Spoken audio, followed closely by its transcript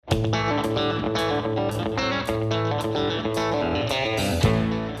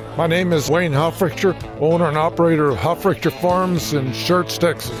My name is Wayne Hoffrichter, owner and operator of Hoffrichter Farms in Schertz,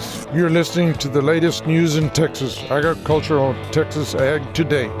 Texas. You're listening to the latest news in Texas agriculture on Texas Ag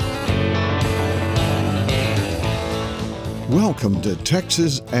Today. Welcome to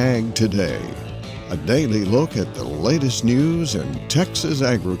Texas Ag Today, a daily look at the latest news in Texas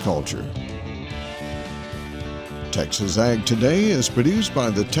agriculture. Texas Ag Today is produced by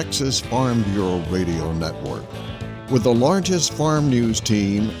the Texas Farm Bureau Radio Network, with the largest farm news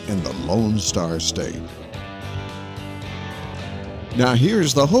team in the Lone Star State. Now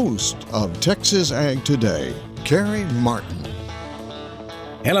here's the host of Texas Ag Today, Carrie Martin.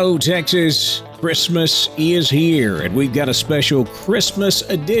 Hello, Texas. Christmas is here, and we've got a special Christmas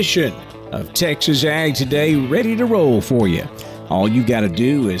edition of Texas Ag Today ready to roll for you. All you got to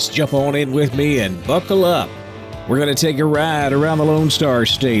do is jump on in with me and buckle up. We're going to take a ride around the Lone Star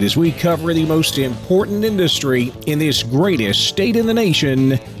State as we cover the most important industry in this greatest state in the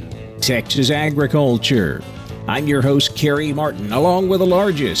nation, Texas agriculture. I'm your host, Carrie Martin, along with the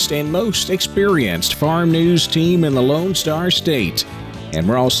largest and most experienced farm news team in the Lone Star State. And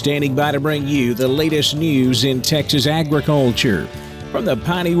we're all standing by to bring you the latest news in Texas agriculture, from the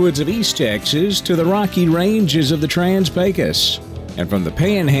piney woods of East Texas to the rocky ranges of the Trans-Pecos, and from the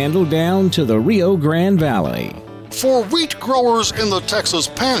Panhandle down to the Rio Grande Valley. For wheat growers in the Texas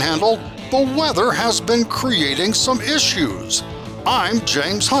Panhandle, the weather has been creating some issues. I'm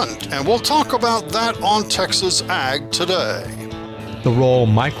James Hunt, and we'll talk about that on Texas Ag Today. The role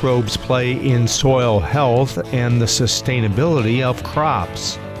microbes play in soil health and the sustainability of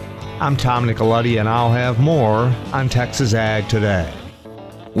crops. I'm Tom Nicoletti, and I'll have more on Texas Ag Today.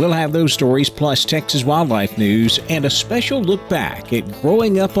 We'll have those stories plus Texas wildlife news and a special look back at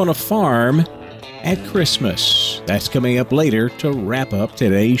growing up on a farm at Christmas. That's coming up later to wrap up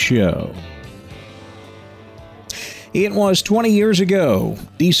today's show. It was 20 years ago,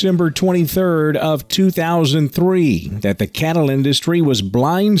 December 23rd of 2003, that the cattle industry was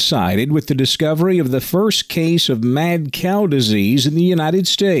blindsided with the discovery of the first case of mad cow disease in the United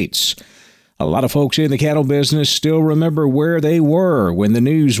States. A lot of folks in the cattle business still remember where they were when the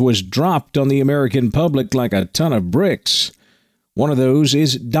news was dropped on the American public like a ton of bricks. One of those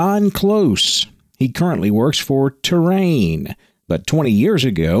is Don Close. He currently works for Terrain, but 20 years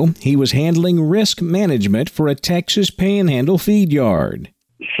ago, he was handling risk management for a Texas Panhandle feed yard.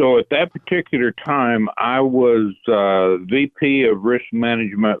 So at that particular time, I was VP of risk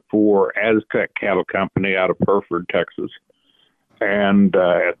management for Aztec Cattle Company out of Hereford, Texas. And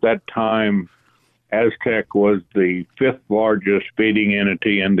at that time, Aztec was the fifth largest feeding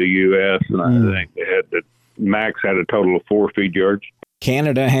entity in the U.S., and I think they had Max had a total of 4 feed yards.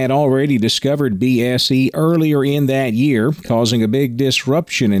 Canada had already discovered BSE earlier in that year, causing a big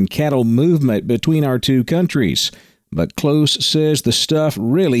disruption in cattle movement between our two countries. But Close says the stuff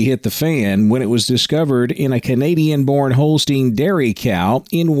really hit the fan when it was discovered in a Canadian-born Holstein dairy cow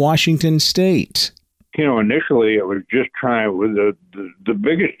in Washington State. You know, initially it was just the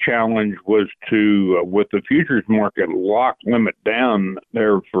biggest challenge was to, with the futures market, limit down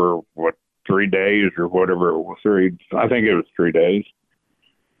there for, 3 days or whatever it was, I think it was 3 days.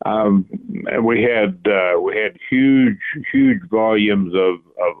 We had huge volumes of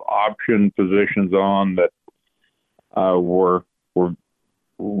option positions on that were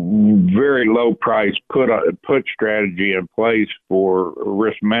very low price put strategy in place for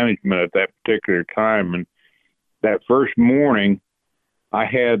risk management at that particular time. And that first morning, I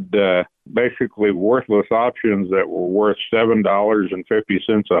had basically worthless options that were worth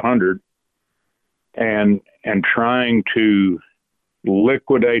 $7.50 a hundred, and trying to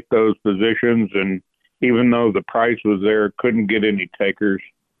liquidate those positions, and even though the price was there, couldn't get any takers.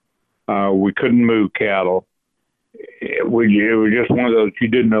 We couldn't move cattle. It was just one of those, you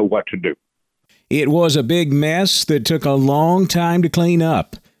didn't know what to do. It was a big mess that took a long time to clean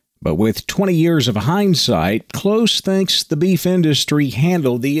up. But with 20 years of hindsight, Close thinks the beef industry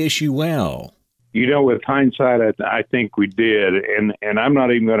handled the issue well. You know, with hindsight, I think we did, and I'm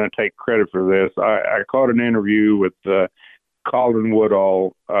not even going to take credit for this. I caught an interview with Colin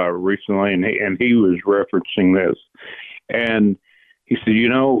Woodall recently, and he was referencing this. And he said, you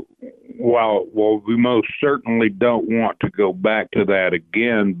know, while we most certainly don't want to go back to that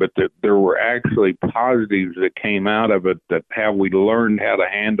again, but that there were actually positives that came out of it, that how we learned how to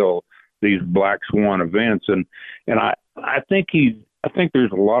handle these black swan events. And I think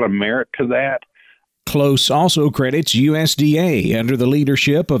there's a lot of merit to that. Close also credits USDA under the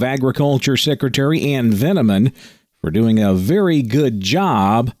leadership of Agriculture Secretary Ann Veneman for doing a very good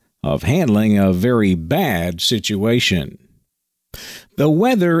job of handling a very bad situation. The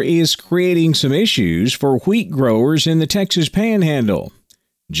weather is creating some issues for wheat growers in the Texas Panhandle.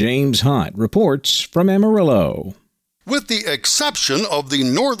 James Hunt reports from Amarillo. With the exception of the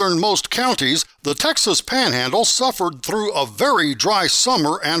northernmost counties, the Texas Panhandle suffered through a very dry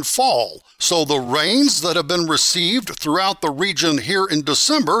summer and fall. So the rains that have been received throughout the region here in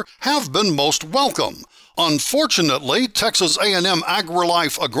December have been most welcome. Unfortunately, Texas A&M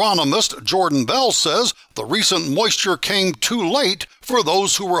AgriLife agronomist Jordan Bell says the recent moisture came too late for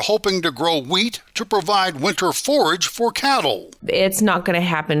those who were hoping to grow wheat to provide winter forage for cattle. It's not going to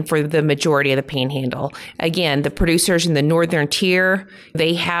happen for the majority of the Panhandle. Again, the producers in the northern tier,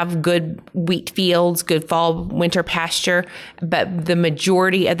 they have good wheat fields, good fall, winter pasture, but the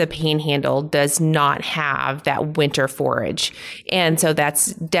majority of the Panhandle does not have that winter forage. And so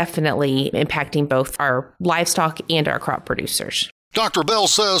that's definitely impacting both our livestock and our crop producers. Dr. Bell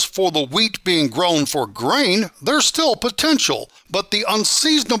says for the wheat being grown for grain, there's still potential, but the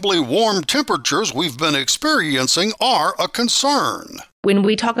unseasonably warm temperatures we've been experiencing are a concern. When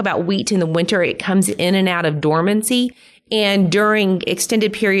we talk about wheat in the winter, it comes in and out of dormancy. And during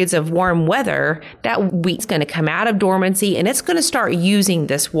extended periods of warm weather, that wheat's going to come out of dormancy and it's going to start using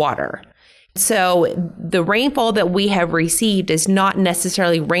this water. So the rainfall that we have received is not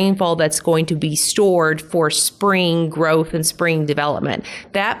necessarily rainfall that's going to be stored for spring growth and spring development.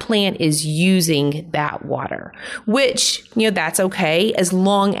 That plant is using that water, which, that's okay as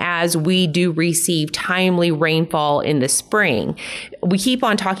long as we do receive timely rainfall in the spring. We keep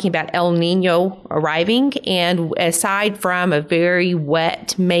on talking about El Nino arriving, and aside from a very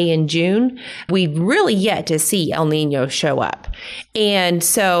wet May and June, we've really yet to see El Nino show up. And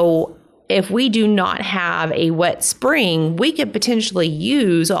so if we do not have a wet spring, we could potentially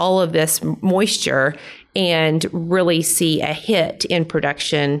use all of this moisture and really see a hit in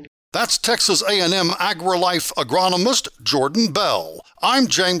production. That's Texas A&M AgriLife agronomist Jordan Bell. I'm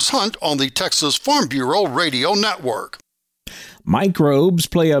James Hunt on the Texas Farm Bureau Radio Network. Microbes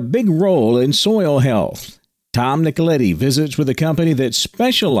play a big role in soil health. Tom Nicoletti visits with a company that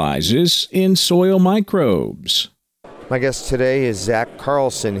specializes in soil microbes. My guest today is Zach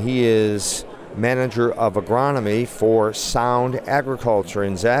Carlson. He is manager of agronomy for Sound Agriculture.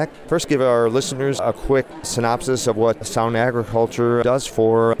 And Zach, first give our listeners a quick synopsis of what Sound Agriculture does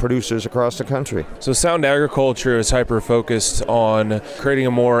for producers across the country. So Sound Agriculture is hyper-focused on creating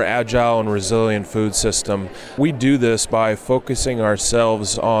a more agile and resilient food system. We do this by focusing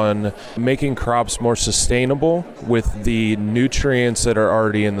ourselves on making crops more sustainable with the nutrients that are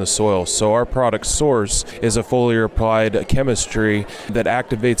already in the soil. So our product Source is a foliar applied chemistry that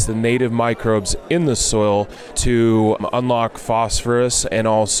activates the native microbes in the soil to unlock phosphorus and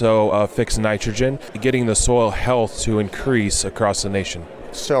also fix nitrogen, getting the soil health to increase across the nation.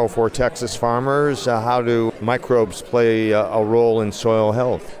 So for Texas farmers, how do microbes play a role in soil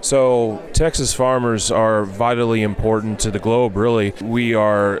health? So Texas farmers are vitally important to the globe, really. We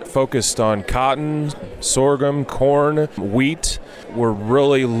are focused on cotton, sorghum, corn, wheat. We're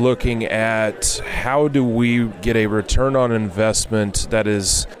really looking at how do we get a return on investment that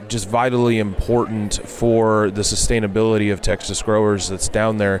is just vitally important for the sustainability of Texas growers that's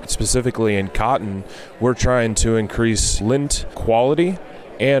down there. Specifically in cotton, we're trying to increase lint quality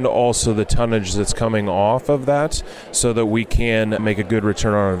and also the tonnage that's coming off of that so that we can make a good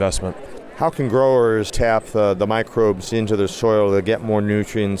return on investment. How can growers tap the microbes into their soil to get more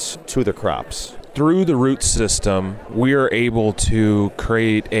nutrients to the crops? Through the root system, we are able to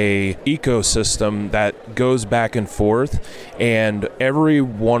create a ecosystem that goes back and forth, and every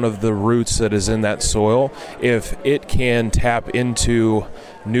one of the roots that is in that soil, if it can tap into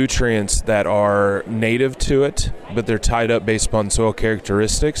nutrients that are native to it, but they're tied up based upon soil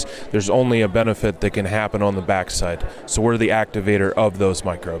characteristics, there's only a benefit that can happen on the backside. So we're the activator of those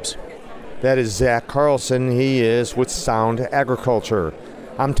microbes. That is Zach Carlson. He is with Sound Agriculture.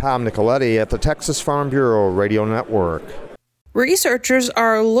 I'm Tom Nicoletti at the Texas Farm Bureau Radio Network. Researchers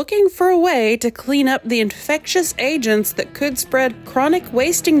are looking for a way to clean up the infectious agents that could spread chronic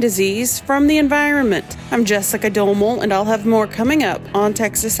wasting disease from the environment. I'm Jessica Domel, and I'll have more coming up on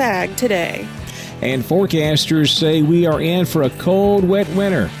Texas Ag Today. And forecasters say we are in for a cold, wet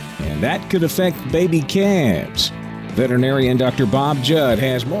winter, and that could affect baby calves. Veterinarian Dr. Bob Judd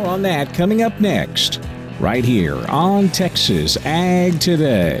has more on that coming up next, right here on Texas Ag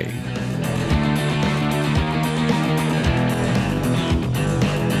Today.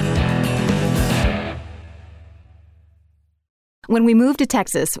 When we moved to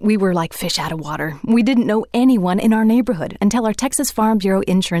Texas, we were like fish out of water. We didn't know anyone in our neighborhood until our Texas Farm Bureau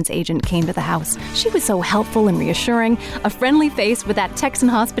insurance agent came to the house. She was so helpful and reassuring, a friendly face with that Texan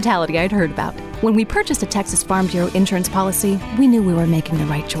hospitality I'd heard about. When we purchased a Texas Farm Bureau insurance policy, we knew we were making the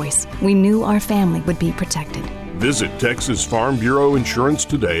right choice. We knew our family would be protected. Visit Texas Farm Bureau Insurance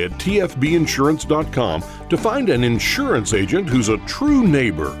today at tfbinsurance.com to find an insurance agent who's a true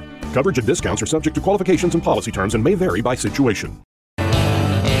neighbor. Coverage and discounts are subject to qualifications and policy terms and may vary by situation.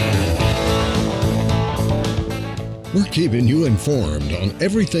 We're keeping you informed on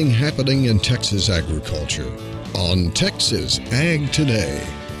everything happening in Texas agriculture on Texas Ag Today.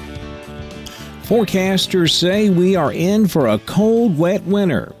 Forecasters say we are in for a cold, wet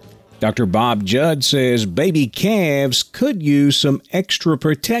winter. Dr. Bob Judd says baby calves could use some extra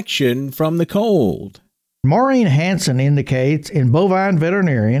protection from the cold. Maureen Hansen indicates in Bovine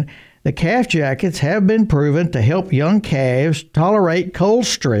Veterinarian that calf jackets have been proven to help young calves tolerate cold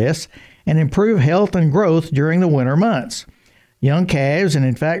stress and improve health and growth during the winter months. Young calves, and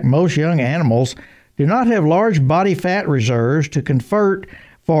in fact most young animals, do not have large body fat reserves to convert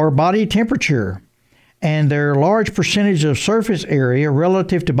for body temperature, and their large percentage of surface area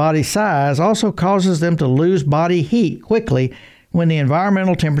relative to body size also causes them to lose body heat quickly when the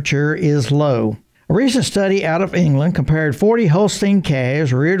environmental temperature is low. A recent study out of England compared 40 Holstein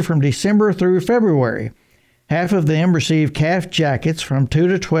calves reared from December through February. Half of them received calf jackets from 2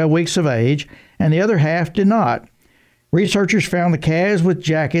 to 12 weeks of age, and the other half did not. Researchers found the calves with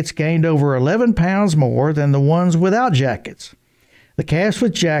jackets gained over 11 pounds more than the ones without jackets. The calves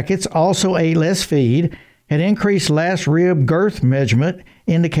with jackets also ate less feed, had increased last rib girth measurement,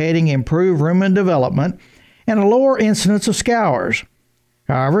 indicating improved rumen development, and a lower incidence of scours.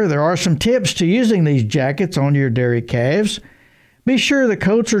 However, there are some tips to using these jackets on your dairy calves. Be sure the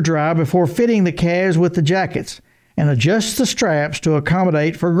coats are dry before fitting the calves with the jackets, and adjust the straps to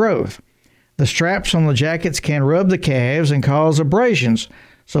accommodate for growth. The straps on the jackets can rub the calves and cause abrasions,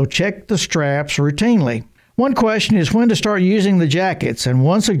 so check the straps routinely. One question is when to start using the jackets, and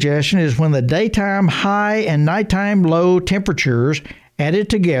one suggestion is when the daytime high and nighttime low temperatures added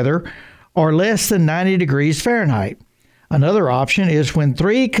together are less than 90 degrees Fahrenheit. Another option is when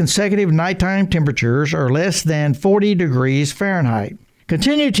 3 consecutive nighttime temperatures are less than 40 degrees Fahrenheit.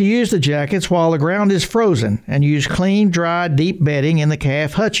 Continue to use the jackets while the ground is frozen, and use clean, dry, deep bedding in the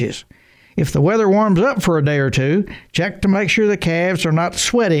calf hutches. If the weather warms up for a day or two, check to make sure the calves are not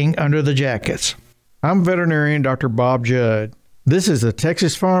sweating under the jackets. I'm veterinarian Dr. Bob Judd. This is the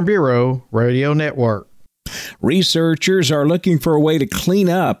Texas Farm Bureau Radio Network. Researchers are looking for a way to clean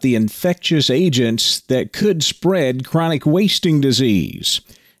up the infectious agents that could spread chronic wasting disease.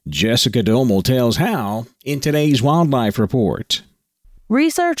 Jessica Domel tells how in today's Wildlife Report.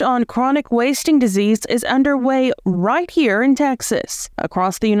 Research on chronic wasting disease is underway right here in Texas,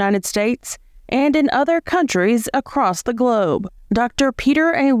 across the United States, and in other countries across the globe. Dr.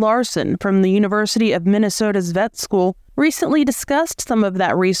 Peter A. Larson from the University of Minnesota's Vet School recently discussed some of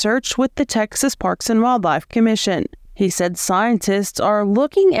that research with the Texas Parks and Wildlife Commission. He said scientists are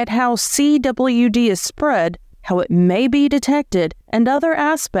looking at how CWD is spread, how it may be detected, and other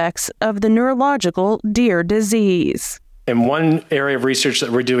aspects of the neurological deer disease. And one area of research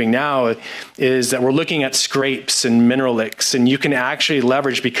that we're doing now is that we're looking at scrapes and mineral licks, and you can actually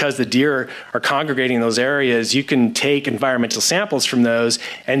leverage, because the deer are congregating in those areas, you can take environmental samples from those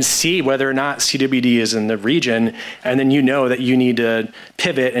and see whether or not CWD is in the region, and then you know that you need to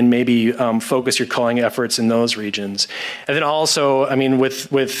pivot and maybe focus your culling efforts in those regions. And then also, I mean,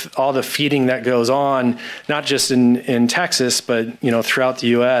 with all the feeding that goes on, not just in Texas, but throughout the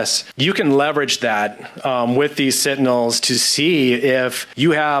U.S., you can leverage that with these sentinels to see if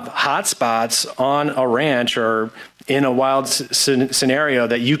you have hot spots on a ranch or in a wild scenario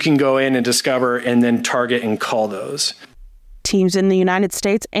that you can go in and discover and then target and cull those. Teams in the United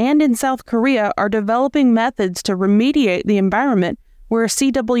States and in South Korea are developing methods to remediate the environment where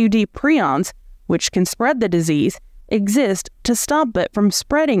CWD prions, which can spread the disease, exist to stop it from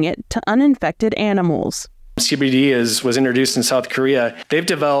spreading it to uninfected animals. CWD was introduced in South Korea. They've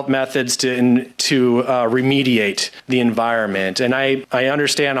developed methods to remediate the environment. And I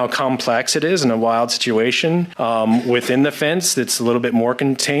understand how complex it is in a wild situation. Within the fence, it's a little bit more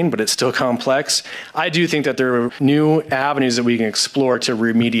contained, but it's still complex. I do think that there are new avenues that we can explore to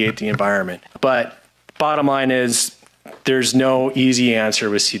remediate the environment. But bottom line is, there's no easy answer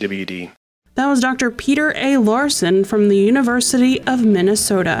with CWD. That was Dr. Peter A. Larson from the University of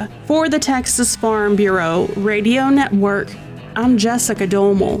Minnesota. For the Texas Farm Bureau Radio Network, I'm Jessica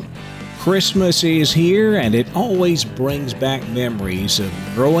Domel. Christmas is here, and it always brings back memories of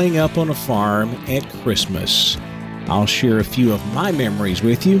growing up on a farm at Christmas. I'll share a few of my memories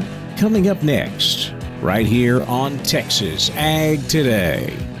with you coming up next, right here on Texas Ag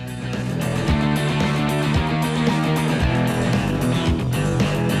Today.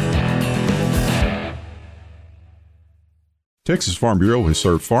 Texas Farm Bureau has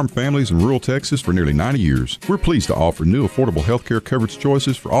served farm families in rural Texas for nearly 90 years. We're pleased to offer new affordable health care coverage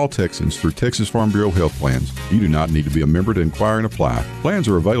choices for all Texans through Texas Farm Bureau health plans. You do not need to be a member to inquire and apply. Plans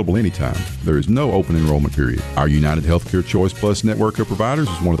are available anytime. There is no open enrollment period. Our United Healthcare Choice Plus network of providers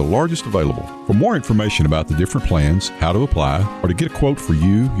is one of the largest available. For more information about the different plans, how to apply, or to get a quote for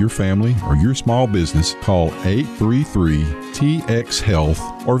you, your family, or your small business, call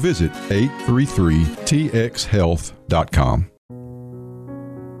 833-TX-HEALTH or visit 833txhealth.com.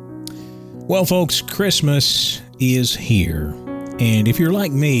 Well, folks, Christmas is here. And if you're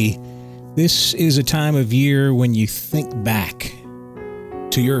like me, this is a time of year when you think back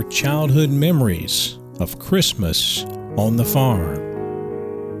to your childhood memories of Christmas on the farm.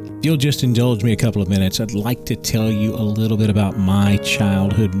 If you'll just indulge me a couple of minutes, I'd like to tell you a little bit about my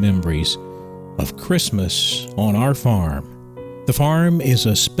childhood memories of Christmas on our farm. The farm is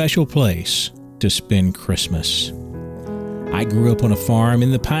a special place to spend Christmas. I grew up on a farm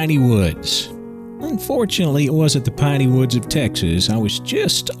in the Piney Woods. Unfortunately, it wasn't the Piney Woods of Texas. I was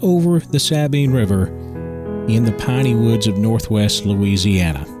just over the Sabine River in the Piney Woods of northwest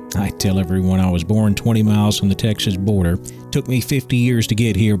Louisiana. I tell everyone I was born 20 miles from the Texas border. It took me 50 years to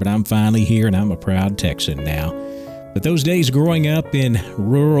get here, but I'm finally here and I'm a proud Texan now. But those days growing up in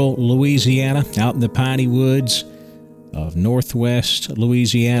rural Louisiana, out in the Piney Woods of northwest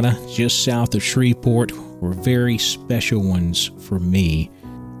Louisiana, just south of Shreveport, were very special ones for me.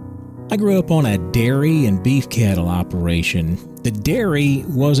 I grew up on a dairy and beef cattle operation. The dairy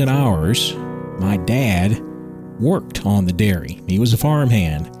wasn't ours. My dad worked on the dairy. He was a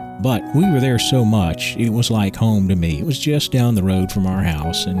farmhand, but we were there so much, it was like home to me. It was just down the road from our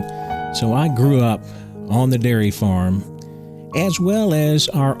house, and so I grew up on the dairy farm, as well as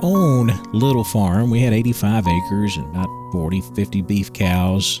our own little farm. We had 85 acres and about 40, 50 beef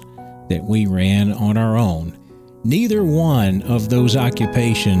cows that we ran on our own. Neither one of those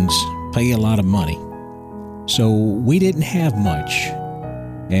occupations pay a lot of money, so we didn't have much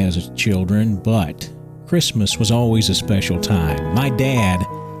as children, but Christmas was always a special time. My dad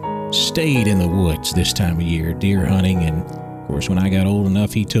stayed in the woods this time of year, deer hunting, and of course when I got old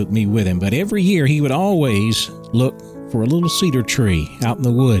enough he took me with him, but every year he would always look for a little cedar tree out in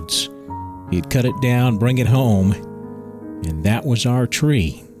the woods. He'd cut it down, bring it home, and that was our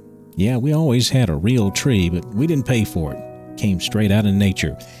tree. Yeah, we always had a real tree, but we didn't pay for it. It came straight out of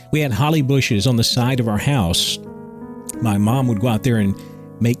nature. We had holly bushes on the side of our house. My mom would go out there and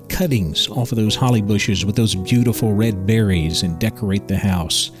make cuttings off of those holly bushes with those beautiful red berries and decorate the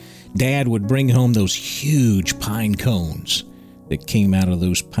house. Dad would bring home those huge pine cones that came out of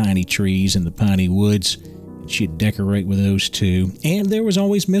those piney trees in the piney woods. She'd decorate with those too. And there was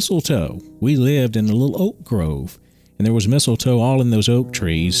always mistletoe. We lived in a little oak grove, and there was mistletoe all in those oak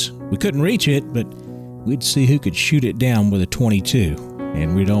trees. We couldn't reach it, but we'd see who could shoot it down with a .22.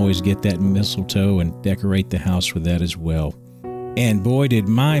 And we'd always get that mistletoe and decorate the house with that as well. And boy, did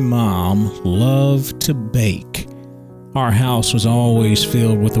my mom love to bake. Our house was always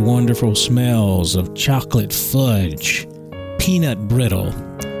filled with the wonderful smells of chocolate fudge, peanut brittle,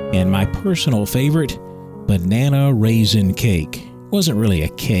 and my personal favorite, banana raisin cake. Wasn't really a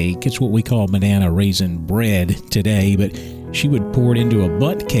cake, it's what we call banana raisin bread today, but she would pour it into a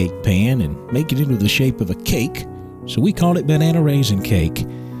butt cake pan and make it into the shape of a cake, so we called it banana raisin cake.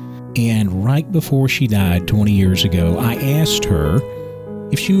 And right before she died 20 years ago, I asked her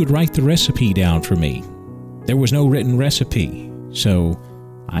if she would write the recipe down for me. There was no written recipe, so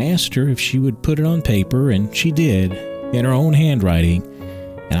I asked her if she would put it on paper, and she did, in her own handwriting,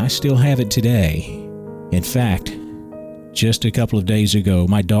 and I still have it today. In fact, just a couple of days ago,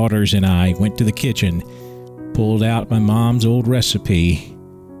 my daughters and I went to the kitchen, pulled out my mom's old recipe,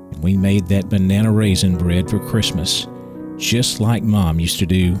 and we made that banana raisin bread for Christmas, just like Mom used to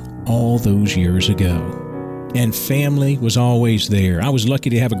do all those years ago. And family was always there. I was lucky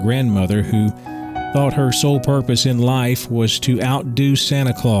to have a grandmother who thought her sole purpose in life was to outdo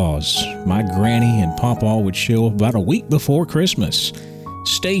Santa Claus. My granny and pawpaw would show up about a week before Christmas,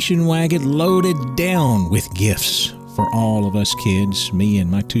 station wagon loaded down with gifts for all of us kids, me and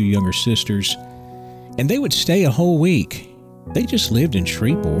my two younger sisters. And they would stay a whole week. They just lived in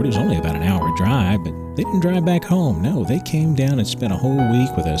Shreveport. It was only about an hour drive, but they didn't drive back home. No, they came down and spent a whole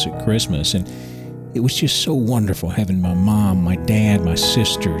week with us at Christmas. And it was just so wonderful having my mom, my dad, my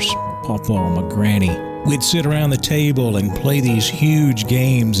sisters, my pawpaw, my granny. We'd sit around the table and play these huge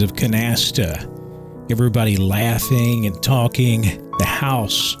games of canasta. Everybody laughing and talking. The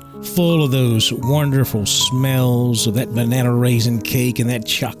house full of those wonderful smells of that banana raisin cake and that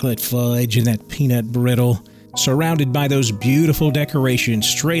chocolate fudge and that peanut brittle. Surrounded by those beautiful decorations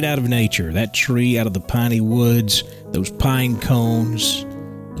straight out of nature. That tree out of the piney woods, those pine cones,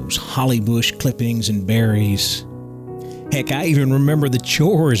 those holly bush clippings and berries. Heck, I even remember the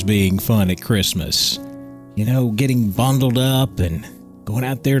chores being fun at Christmas. You know, getting bundled up and going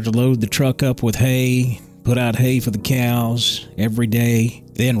out there to load the truck up with hay, put out hay for the cows every day,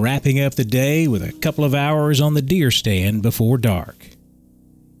 then wrapping up the day with a couple of hours on the deer stand before dark.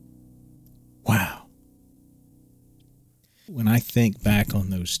 Wow. When I think back on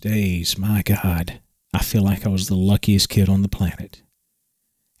those days, my God, I feel like I was the luckiest kid on the planet.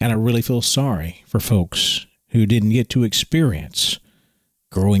 And I really feel sorry for folks who didn't get to experience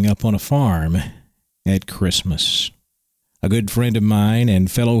growing up on a farm at Christmas. A good friend of mine and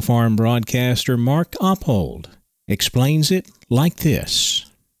fellow farm broadcaster Mark Oppold explains it like this.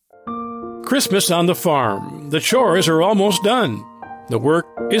 Christmas on the farm. The chores are almost done. The work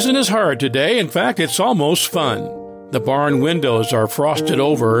isn't as hard today. In fact, it's almost fun. The barn windows are frosted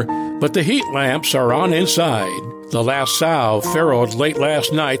over, but the heat lamps are on inside. The last sow farrowed late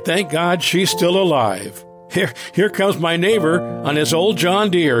last night. Thank God she's still alive. Here comes my neighbor on his old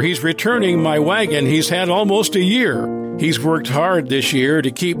John Deere. He's returning my wagon he's had almost a year. He's worked hard this year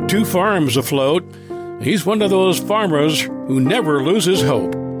to keep 2 farms afloat. He's one of those farmers who never loses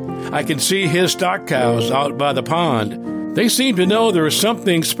hope. I can see his stock cows out by the pond. They seem to know there is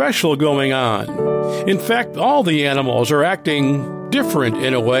something special going on. In fact, all the animals are acting different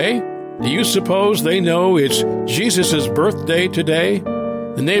in a way. Do you suppose they know it's Jesus' birthday today?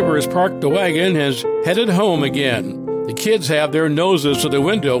 The neighbor has parked the wagon and has headed home again. The kids have their noses to the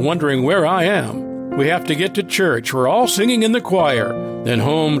window wondering where I am. We have to get to church. We're all singing in the choir. Then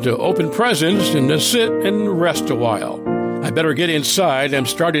home to open presents and to sit and rest a while. I better get inside. I'm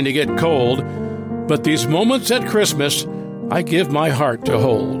starting to get cold. But these moments at Christmas, I give my heart to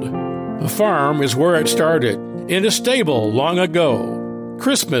hold. A farm is where it started, in a stable long ago.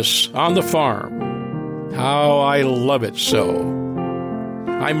 Christmas on the farm. How I love it so.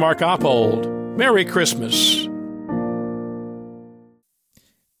 I'm Mark Oppold. Merry Christmas.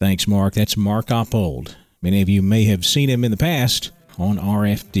 Thanks, Mark. That's Mark Oppold. Many of you may have seen him in the past on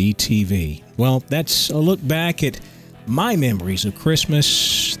RFD TV. Well, that's a look back at my memories of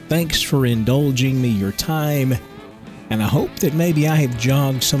Christmas. Thanks for indulging me your time. And I hope that maybe I have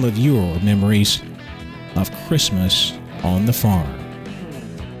jogged some of your memories of Christmas on the farm.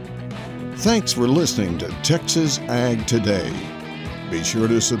 Thanks for listening to Texas Ag Today. Be sure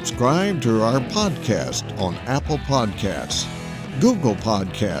to subscribe to our podcast on Apple Podcasts, Google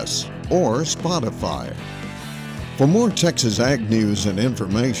Podcasts, or Spotify. For more Texas Ag news and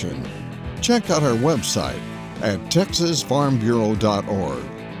information, check out our website at texasfarmbureau.org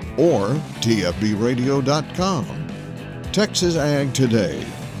or tfbradio.com. Texas Ag Today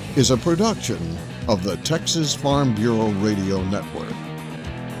is a production of the Texas Farm Bureau Radio Network.